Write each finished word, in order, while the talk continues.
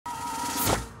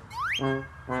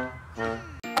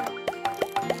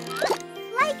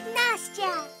Like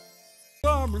Nastya.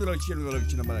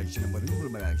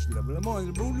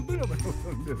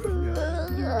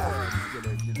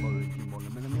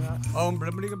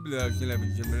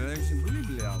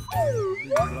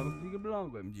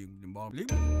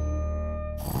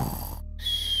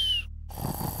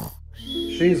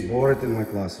 She is bored in my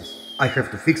classes. I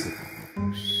have to fix it.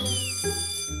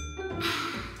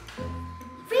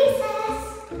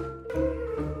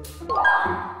 Recess.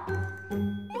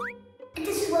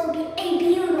 This will be a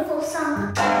beautiful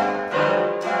song.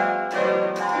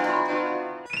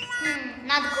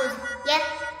 Not good. Yet.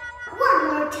 One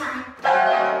more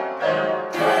time.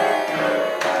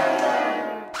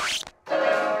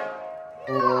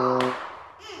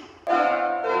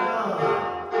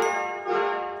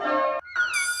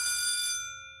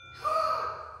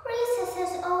 Recess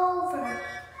is over.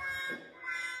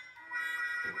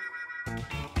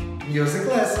 Music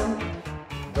lesson.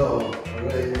 Do,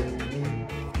 re,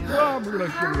 mi.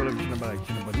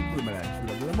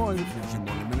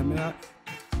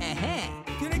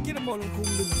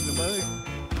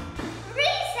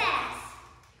 Recess.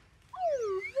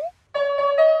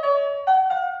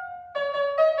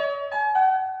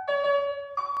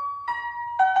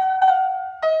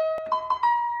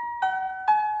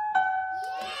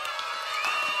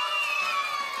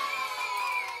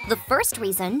 The first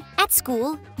reason, at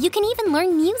school, you can even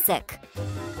learn music.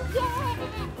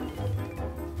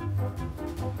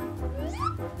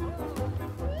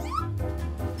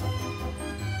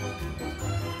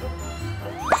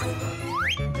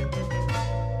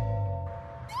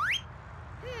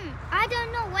 I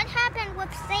don't know what happened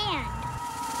with sand.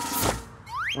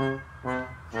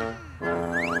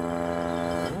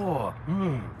 Oh,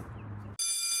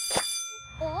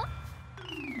 Oh?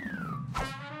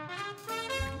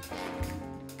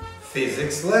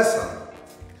 Physics lesson.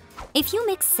 If you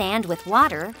mix sand with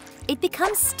water, it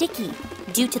becomes sticky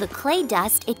due to the clay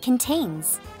dust it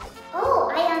contains.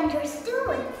 Oh, I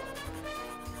understood.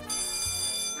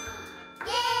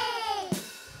 Yay!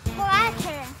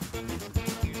 Water.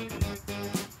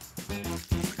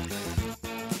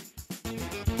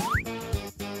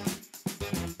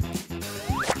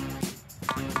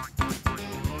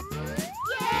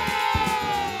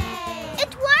 Yay!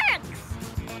 It works!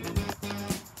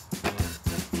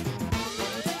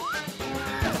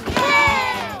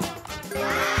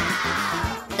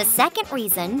 The second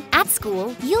reason, at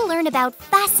school, you'll learn about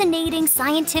fascinating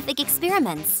scientific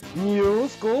experiments. New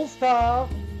school stuff.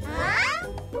 Huh?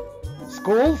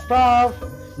 School stuff.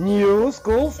 New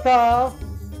school stuff.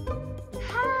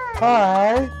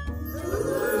 Hi.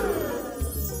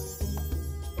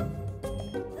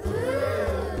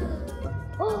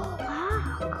 Oh,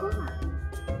 wow, cool.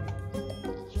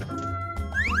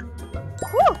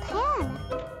 Cool pen.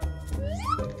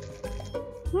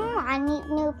 I need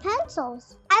new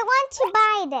pencils. I want to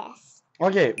buy this.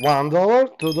 Okay, $1,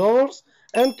 $2,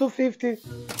 and $2.50.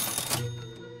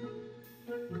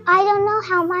 I don't know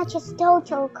how much its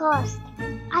total cost.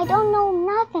 I don't know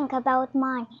nothing about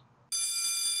money.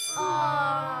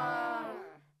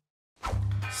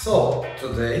 So,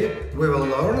 today we will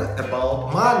learn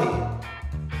about money.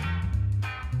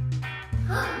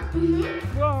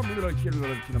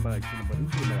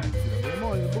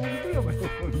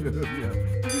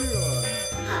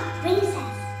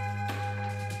 Recess.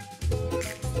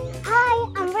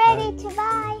 Hi, I'm ready to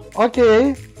buy.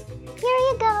 Okay, Here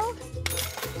you go.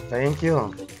 thank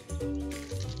you.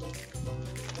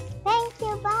 Thank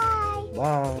you, bye.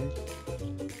 Bye.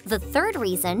 The third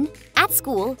reason, at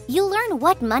school, you'll learn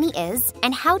what money is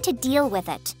and how to deal with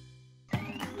it.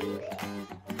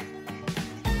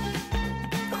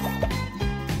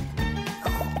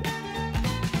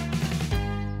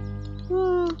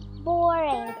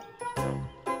 Boring.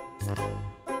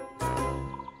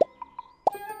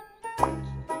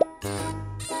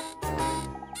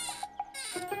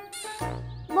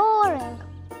 Boring.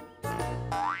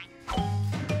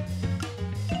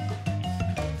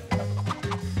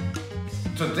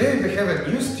 Today we have a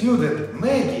new student,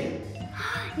 Maggie.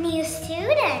 New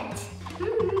student.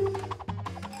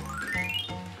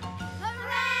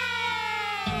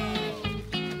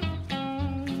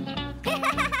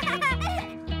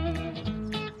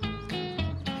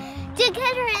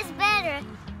 Together is better.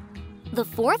 The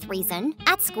fourth reason,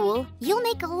 at school, you'll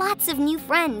make lots of new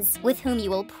friends with whom you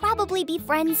will probably be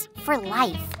friends for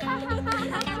life.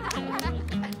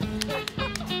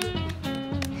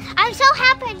 I'm so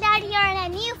happy that you're a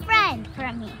new friend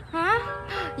for me. А?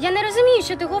 Я не розумію,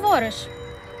 що ти говориш.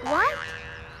 What?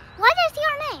 What is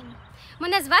your name?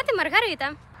 Мене звати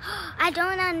Маргарита. I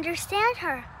don't understand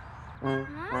her.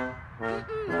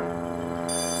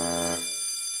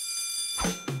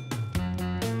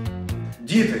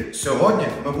 Діти, сьогодні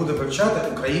ми будемо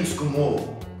вивчати українську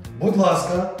мову. Будь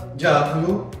ласка,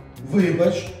 дякую,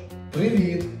 вибач,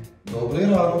 привіт, добрий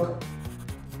ранок.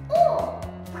 О,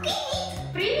 привіт!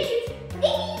 Привіт!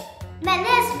 Привіт! Мене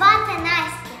звати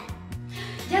Настя.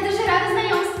 Я дуже рада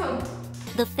знайомству.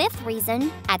 The fifth reason,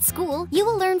 at school, you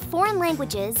will learn foreign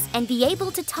languages and be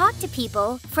able to talk to people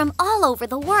from all over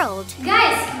the world.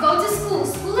 Guys, go to school.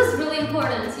 School is really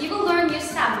important. You will learn new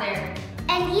stuff there.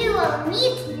 And you will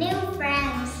meet new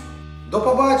friends. До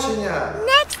побачення!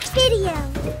 Next video.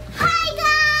 Hi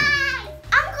guys!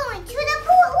 I'm going to the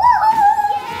pool.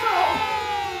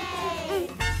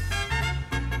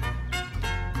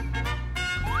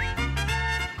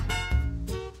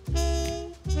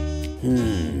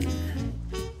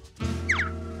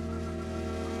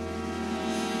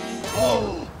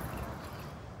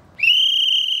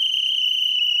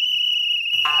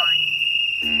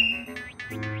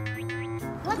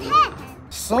 What happened?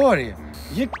 Sorry,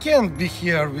 you can't be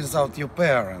here without your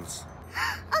parents.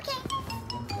 Okay.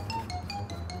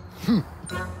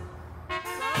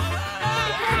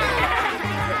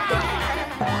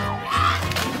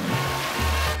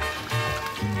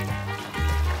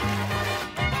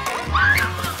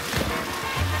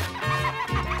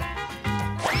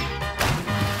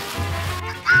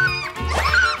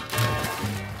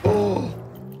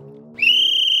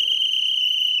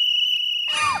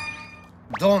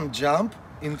 Don't jump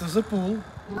into the pool.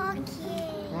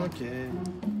 Okay. Okay.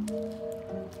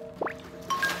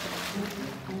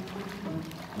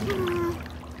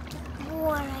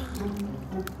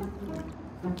 Boring.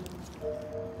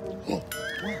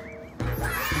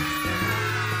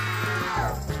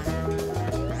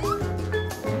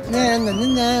 Na na na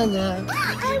na na.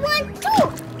 I want to.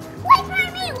 Wait for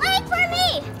me. Wait for me.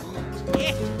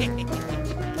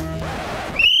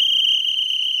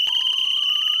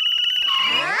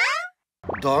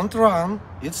 Don't run.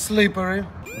 It's slippery.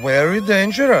 Very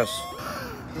dangerous.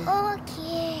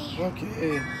 Okay.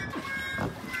 Okay.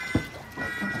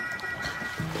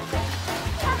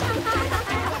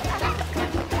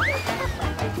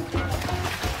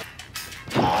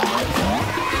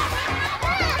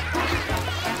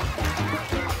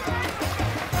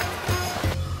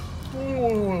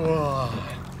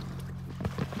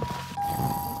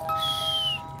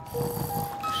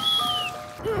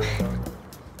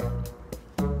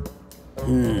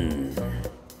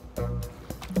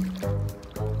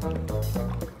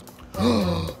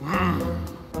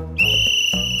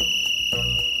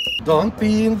 Don't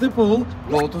pee in the pool.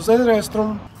 Go to the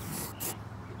restroom.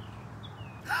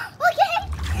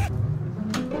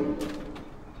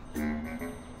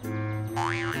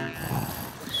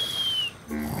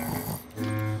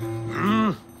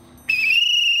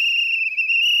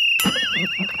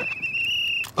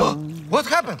 What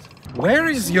happened? Where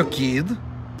is your kid?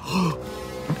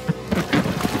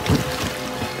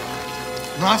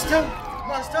 Nastya?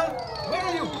 Nastya, where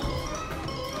are you?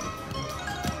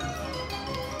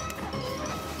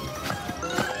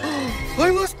 I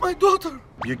lost my daughter.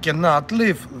 You cannot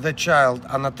leave the child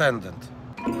unattended.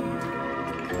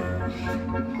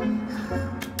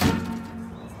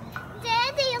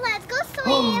 Daddy, let's go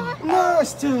swim.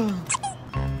 Nastya!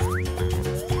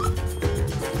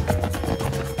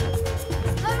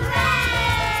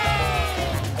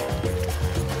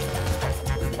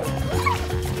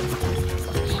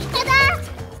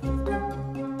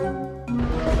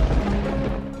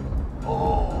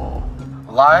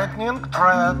 Lightning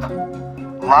thread.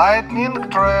 Lightning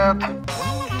thread.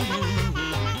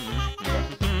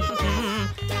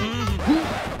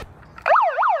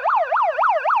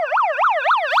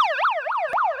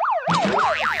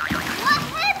 What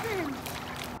happened?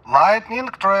 Lightning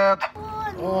thread.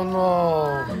 Oh, Oh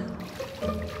no.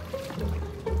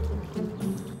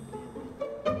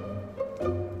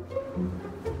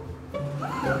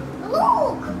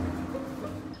 look!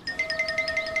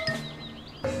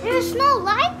 There's no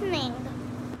lightning.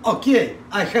 Okay,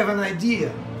 I have an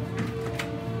idea.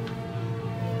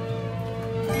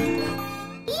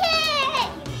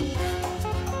 Yay!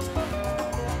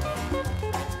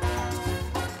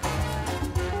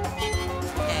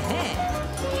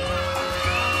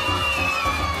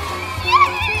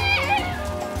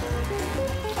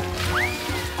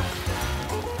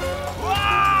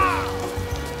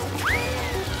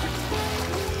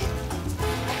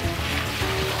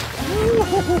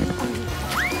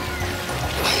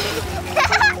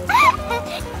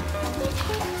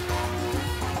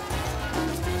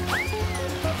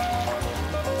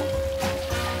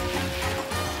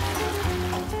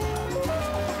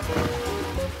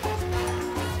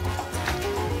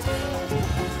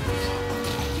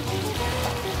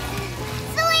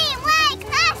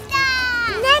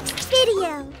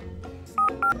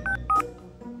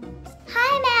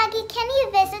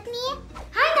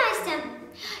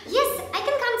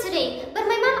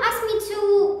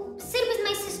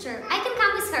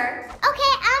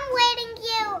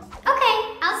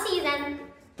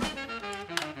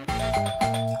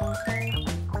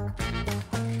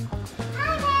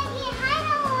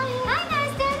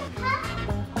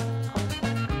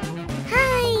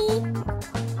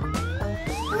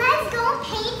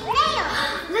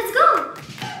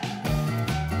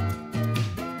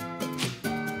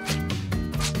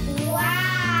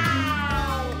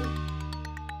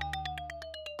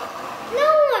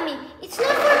 Naomi, it's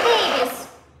not for babies.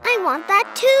 I want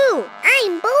that too.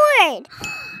 I'm bored.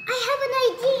 I have an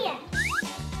idea.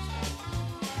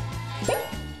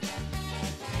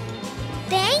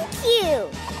 Thank you.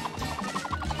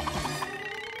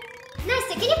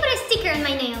 Nastya, can you put a sticker on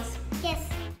my nails? Yes.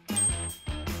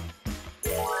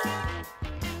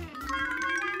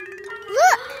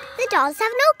 Look, the dolls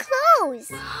have no clothes.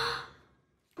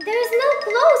 There's no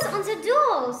clothes on the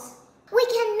dolls. We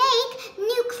can make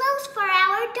new clothes for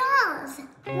our dolls.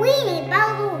 We need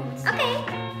balloons. Okay.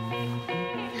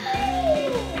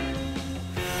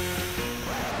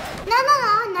 No,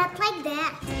 not like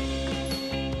that.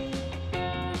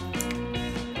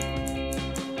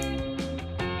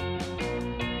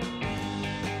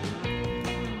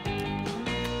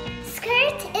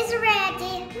 Skirt is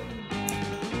ready.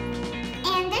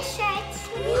 And the shirt.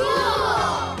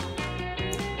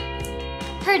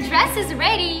 Her dress is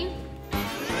ready.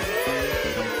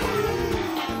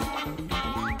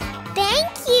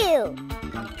 Thank you.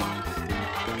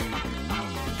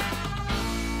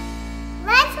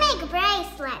 Let's make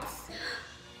bracelets.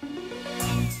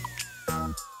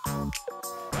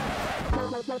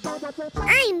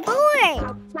 I'm bored.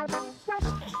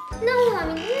 No,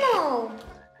 Mommy, no.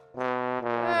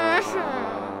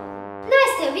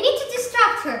 Nastya, we need to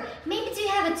distract her. Maybe do you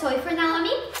have a toy for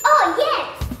Naomi? Oh,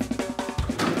 yes.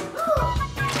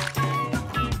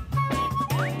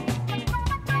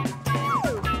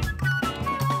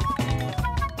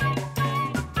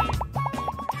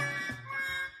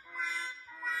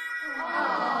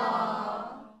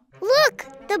 Look,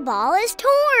 the ball is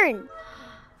torn.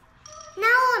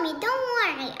 Naomi, don't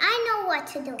worry. I know what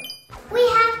to do. We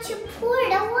have to pour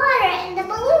the water in the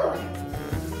balloon.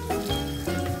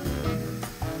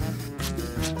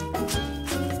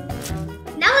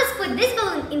 Now let's put this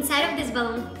balloon inside of this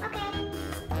balloon. Okay.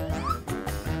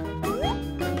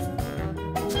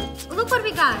 Look what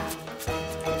we got.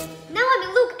 Naomi,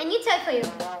 look, a new toy for you.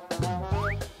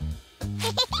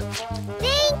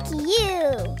 Thank you.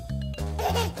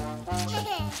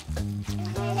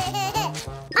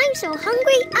 I'm so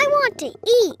hungry, I want to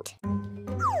eat.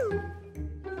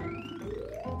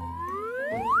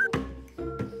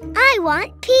 I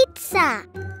want pizza.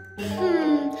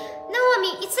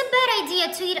 Naomi, it's a bad idea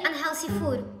to eat unhealthy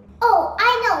food. Oh, I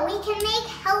know, we can make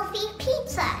healthy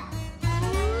pizza.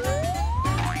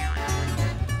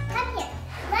 Come here,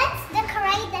 let's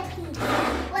decorate the pizza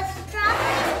with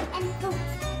strawberries and fruit.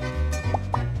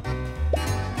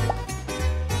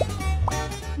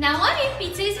 Naomi,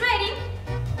 pizza is ready.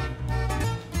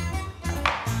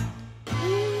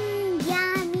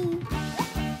 Yummy.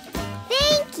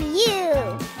 Thank you.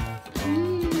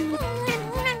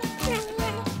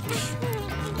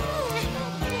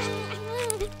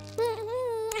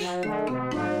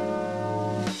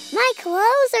 My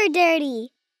clothes are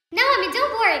dirty. Naomi,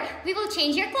 don't worry. We will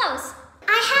change your clothes.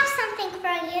 I have something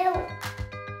for you.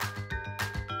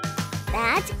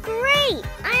 That's great.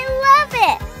 I love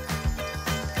it.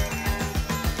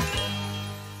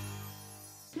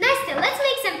 Nastya, let's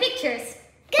make some pictures.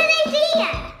 Good idea.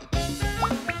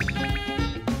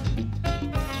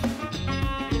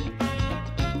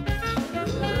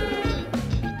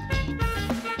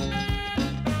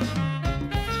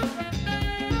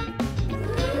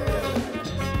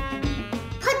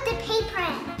 Put the paper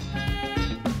in.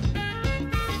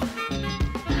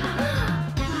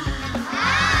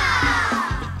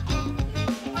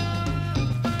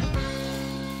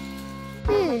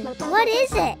 What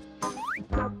is it?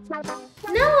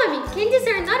 Naomi, candies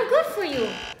are not good for you.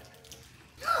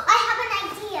 I have an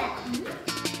idea.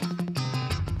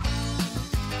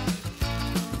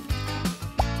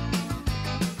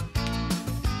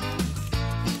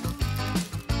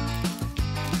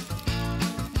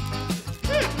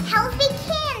 Healthy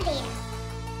candy.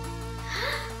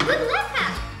 Good luck.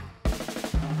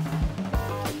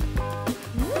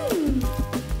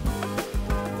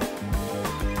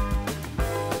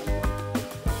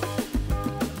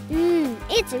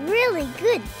 It's really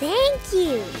good, thank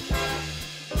you.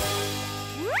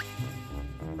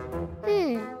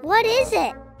 What is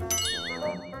it?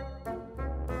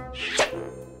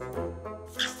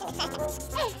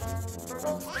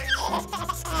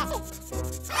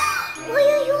 Oi,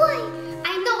 oi, oi!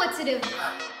 I know what to do.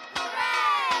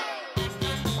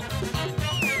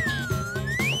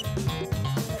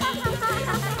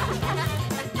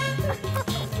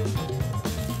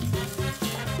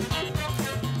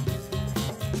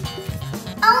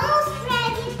 Almost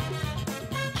ready.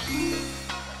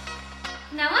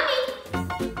 Naomi.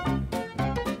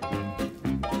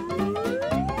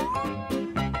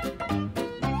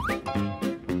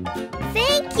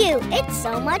 Thank you. It's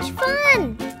so much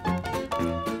fun.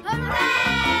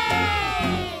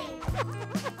 Yay!